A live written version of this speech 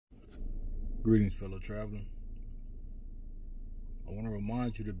Greetings, fellow traveler. I want to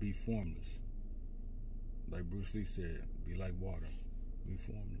remind you to be formless. Like Bruce Lee said, be like water, be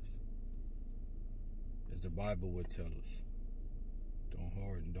formless. As the Bible would tell us, don't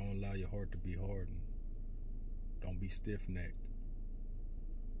harden, don't allow your heart to be hardened. Don't be stiff-necked.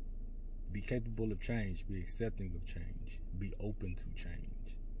 Be capable of change, be accepting of change, be open to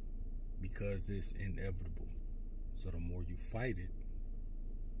change, because it's inevitable. So the more you fight it,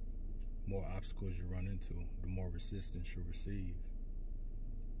 more obstacles you run into, the more resistance you receive.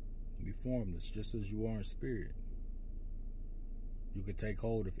 Be formless, just as you are in spirit. You can take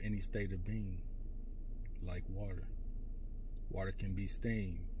hold of any state of being, like water. Water can be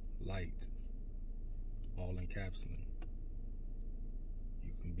steam, light, all-encapsulating.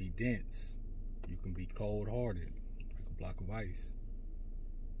 You can be dense. You can be cold-hearted, like a block of ice.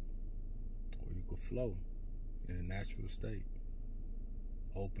 Or you can flow in a natural state.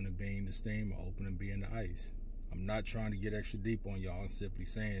 Open to being the steam or open to being the ice. I'm not trying to get extra deep on y'all. I'm simply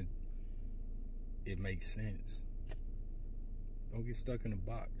saying it makes sense. Don't get stuck in a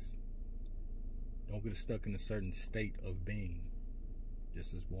box. Don't get stuck in a certain state of being.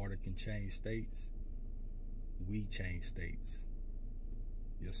 Just as water can change states, we change states.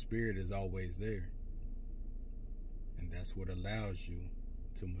 Your spirit is always there. And that's what allows you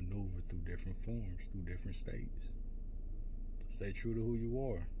to maneuver through different forms, through different states. Stay true to who you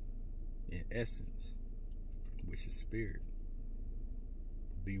are, in essence, which is spirit.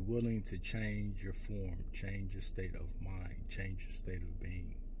 Be willing to change your form, change your state of mind, change your state of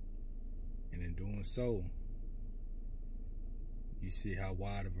being. And in doing so, you see how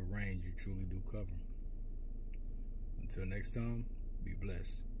wide of a range you truly do cover. Until next time, be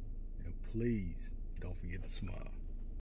blessed. And please don't forget to smile.